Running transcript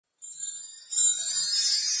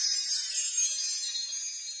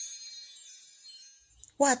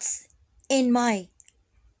What's in my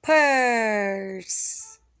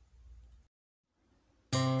purse?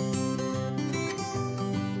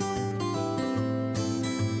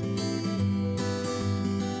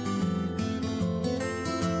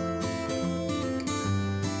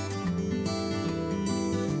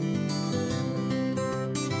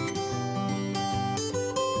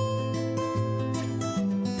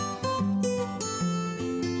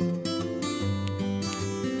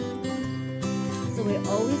 So we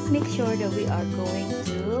always make sure that we are going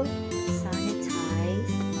to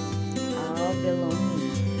sanitize our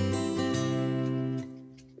belongings.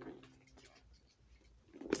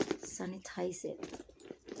 Sanitize it.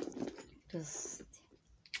 Just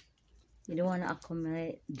you don't want to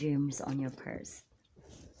accumulate germs on your purse.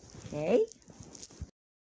 Okay?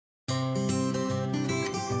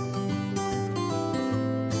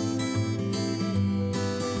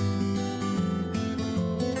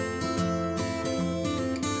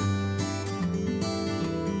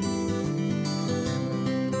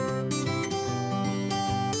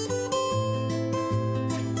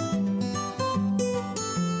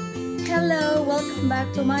 Hello, welcome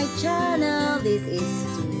back to my channel. This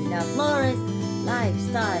is Tina Flores,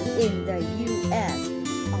 Lifestyle in the US.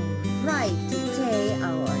 Alright, today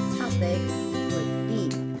our topic would be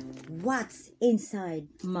what's inside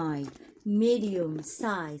my medium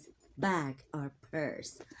size bag or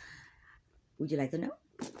purse. Would you like to know?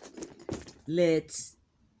 Let's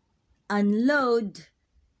unload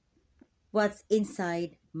what's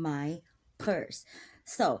inside my purse.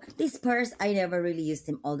 So this purse, I never really used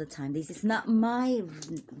them all the time. This is not my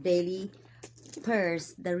daily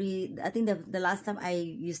purse. I think the last time I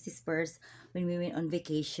used this purse when we went on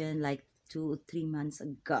vacation like 2 or 3 months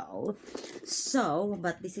ago. So,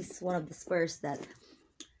 but this is one of the purse that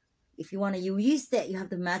if you want to use that, you have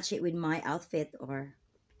to match it with my outfit or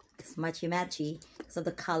it's matchy. So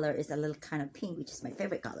the color is a little kind of pink, which is my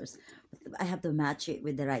favorite colors. But I have to match it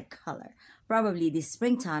with the right color. Probably this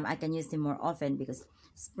springtime, I can use them more often because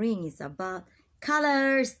spring is about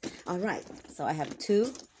colors. All right, so I have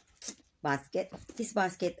 2 baskets. This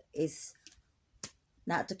basket is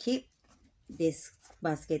not to keep. This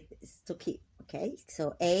basket is to keep. Okay,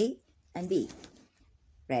 so A and B.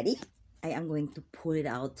 Ready? I am going to pull it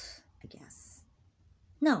out, I guess.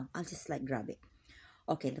 No, I'll just like grab it.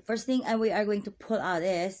 Okay, the first thing we are going to pull out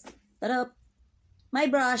is my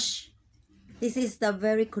brush. This is the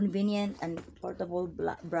very convenient and portable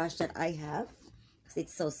brush that I have.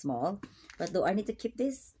 It's so small. But do I need to keep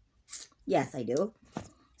this? Yes, I do.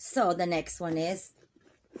 So the next one is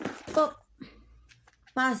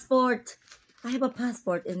passport. I have a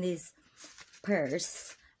passport in this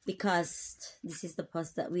purse because this is the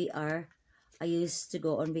purse that I used to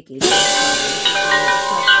go on vacation.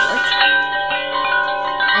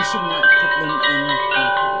 I should not put them in my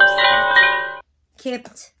purse, but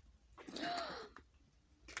kept.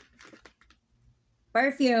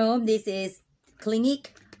 Perfume. This is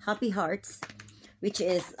Clinique Happy Hearts, which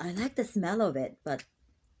is, I like the smell of it, but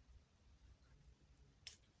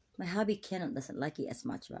my hubby doesn't like it as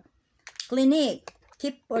much. But Clinique,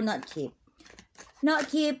 keep or not keep? Not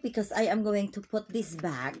keep because I am going to put this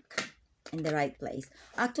back in the right place.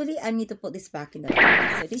 Actually, I need to put this back in the right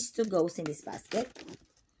place. So these 2 goes in this basket.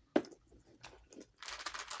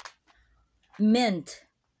 Mint.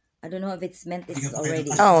 I don't know if it's mint. This is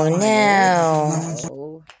already. Oh no.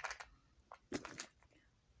 So,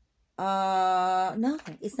 no,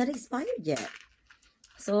 it's not expired yet.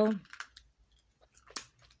 So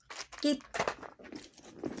keep.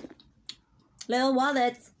 Little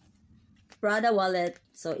wallet, Prada wallet.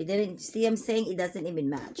 So it didn't see. I'm saying it doesn't even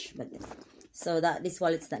match, but so that this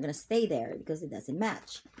wallet's not gonna stay there because it doesn't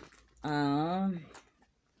match.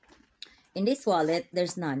 In this wallet,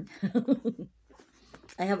 there's none.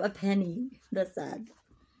 I have a penny. That's sad.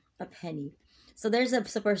 A penny. So there's a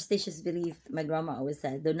superstitious belief my grandma always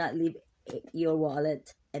said, do not leave your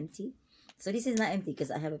wallet empty. So this is not empty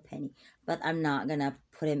because I have a penny. But I'm not gonna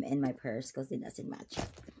put him in my purse because it doesn't match.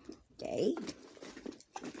 Okay.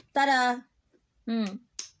 Ta-da!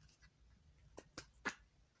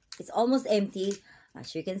 It's almost empty.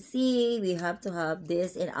 As you can see, we have to have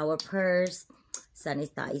this in our purse.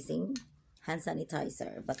 Sanitizing. Hand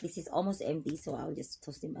sanitizer. But this is almost empty, so I'll just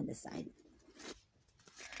toss him on the side.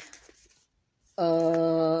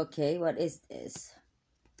 Okay, what is this?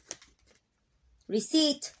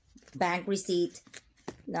 Receipt. Bank receipt.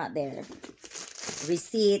 Not there.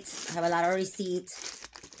 Receipt. I have a lot of receipts.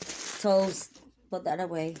 Toast. Put that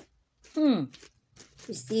away.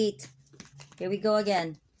 Receipt. Here we go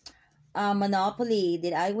again. Monopoly.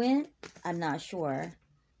 Did I win? I'm not sure.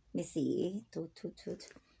 Let me see.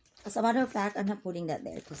 As a matter of fact, I'm not putting that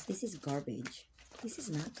there because this is garbage. This is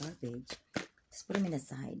not garbage. Just put them in the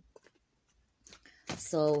side.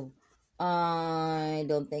 So, I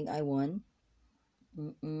don't think I won.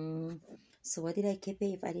 So what did I keep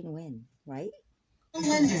it if I didn't win, right?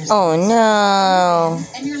 Oh no.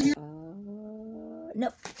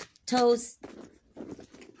 Nope. Toes.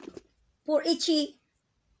 Poor itchy.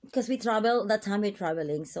 Because we travel, that time we're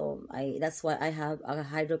traveling, so that's why I have a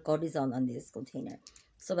hydrocortisone on this container.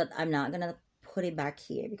 So, but I'm not gonna put it back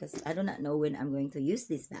here because I do not know when I'm going to use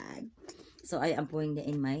this bag. So I am putting it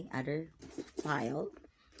in my other pile.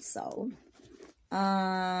 So,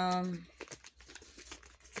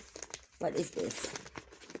 what is this?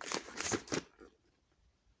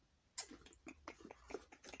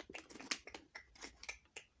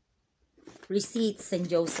 Receipts, St.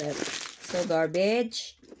 Joseph. So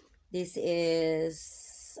garbage. This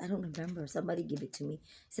is, I don't remember. Somebody give it to me.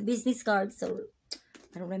 It's a business card, so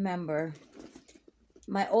I don't remember.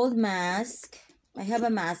 My old mask. I have a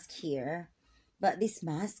mask here, but this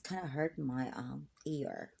mask kind of hurt my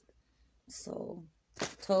ear. So,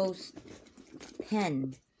 toast,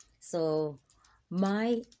 pen. So,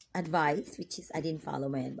 my advice, which is I didn't follow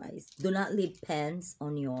my advice, do not leave pens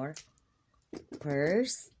on your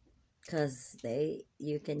purse because they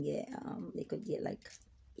could get like,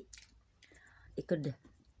 it could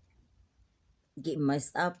get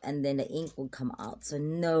messed up and then the ink will come out. So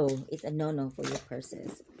no, it's a no for your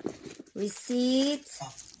purses. Receipt.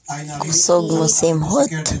 Busog mo simhot.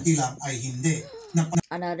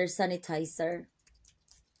 Another sanitizer.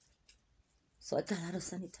 So I got a lot of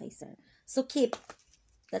sanitizer. So keep.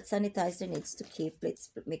 That sanitizer needs to keep. Let's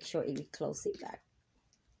make sure we close it back.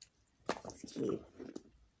 Let's keep.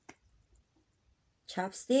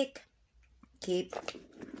 Chopstick. Keep.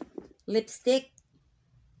 Lipstick.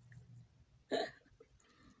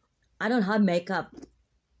 I don't have makeup.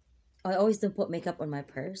 I always don't put makeup on my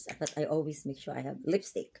purse, but I always make sure I have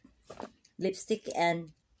lipstick. Lipstick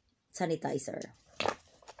and sanitizer.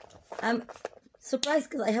 I'm surprised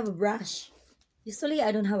because I have a brush. Usually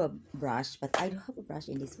I don't have a brush, but I do have a brush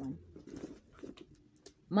in this one.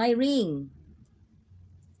 My ring.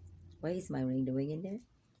 Why is my ring doing in there?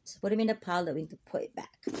 Just put them in the pile that we need to put it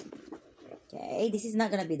back. Okay, this is not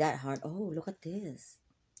gonna be that hard. Oh, look at this.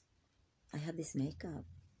 I have this makeup.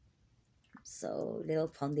 So little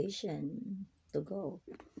foundation to go.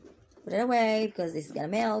 Put it away because this is gonna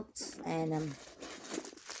melt. And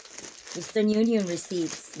Western Union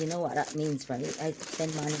receipts. You know what that means, right? I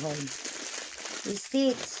send money home.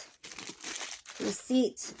 Receipt.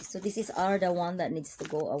 So this is the one that needs to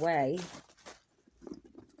go away.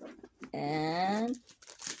 And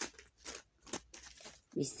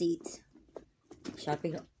receipt.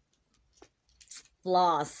 Shopping.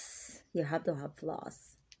 Floss. You have to have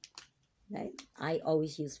floss. Right? I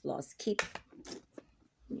always use floss. Keep.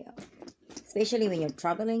 Yeah. Especially when you're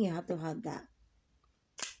traveling, you have to have that.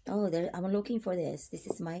 Oh, I'm looking for this. This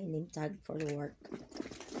is my name tag for the work.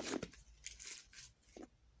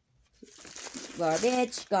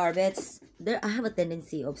 Garbage. I have a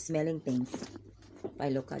tendency of smelling things. If I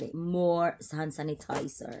look at it, more hand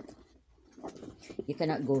sanitizer. You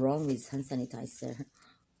cannot go wrong with hand sanitizer.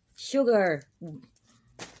 Sugar.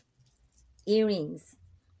 Earrings.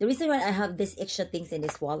 The reason why I have this extra things in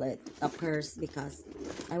this wallet, a purse, because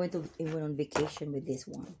I went on vacation with this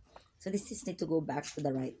one. So this just need to go back to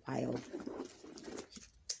the right pile.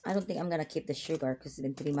 I don't think I'm gonna keep the sugar because it's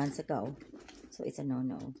been 3 months ago. So it's a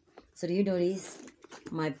no. So do you notice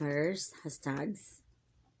my purse has tags?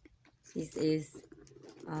 This is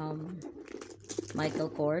Michael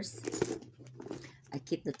Kors. I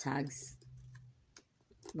keep the tags.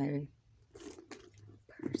 My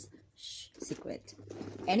purse. Shh, secret.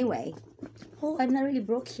 Anyway. Oh, I'm not really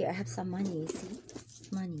broke here. I have some money. See?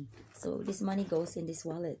 Money. So this money goes in this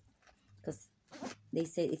wallet. Because they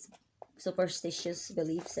say it's superstitious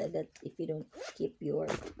belief said that if you keep your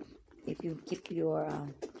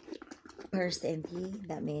purse empty,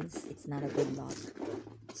 that means it's not a good luck.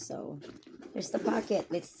 So there's the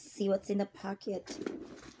pocket. Let's see what's in the pocket.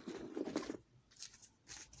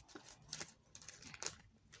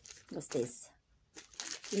 What's this?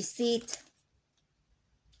 Receipt.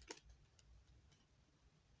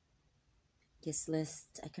 Guest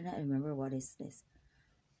list. I cannot remember what is this.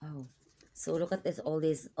 Oh, so look at this. All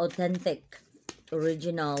this authentic,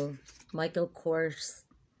 original Michael Kors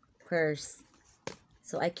purse.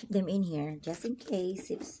 So I keep them in here just in case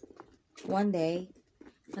if one day.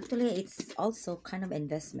 Actually, it's also kind of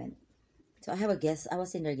investment. So I have a guest. I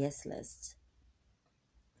was in their guest list.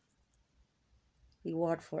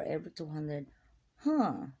 Reward for every 200.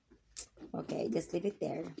 Huh. Okay, just leave it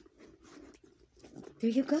there. there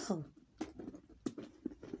you go.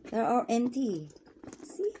 There are empty.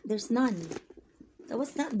 See, there's none. That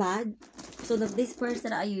was not bad. So this purse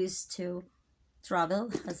that I used to travel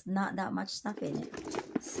has not that much stuff in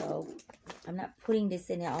it. So I'm not putting this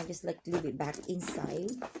in it. I'll just like leave it back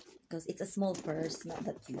inside because it's a small purse, not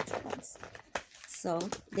that huge ones. So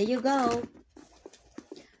there you go.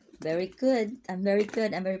 Very good. I'm very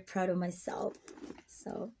good. I'm very proud of myself.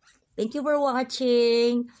 So thank you for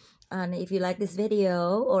watching. And if you like this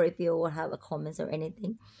video or if you have a comments or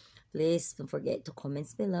anything, please don't forget to comment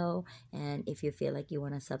below. And if you feel like you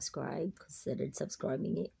want to subscribe, consider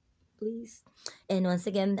subscribing it, please. And once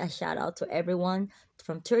again, a shout out to everyone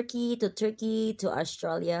from Turkey to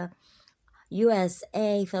Australia,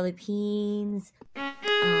 USA, Philippines,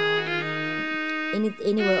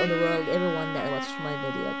 anywhere in the world, everyone that watched my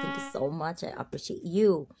video. Thank you so much. I appreciate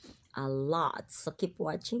you a lot. So keep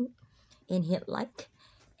watching and hit like,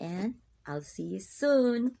 and I'll see you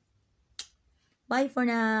soon. Bye for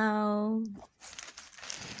now.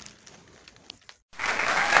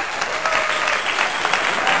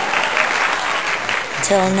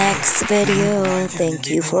 Till next video. Thank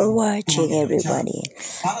you for watching, everybody.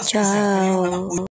 Ciao.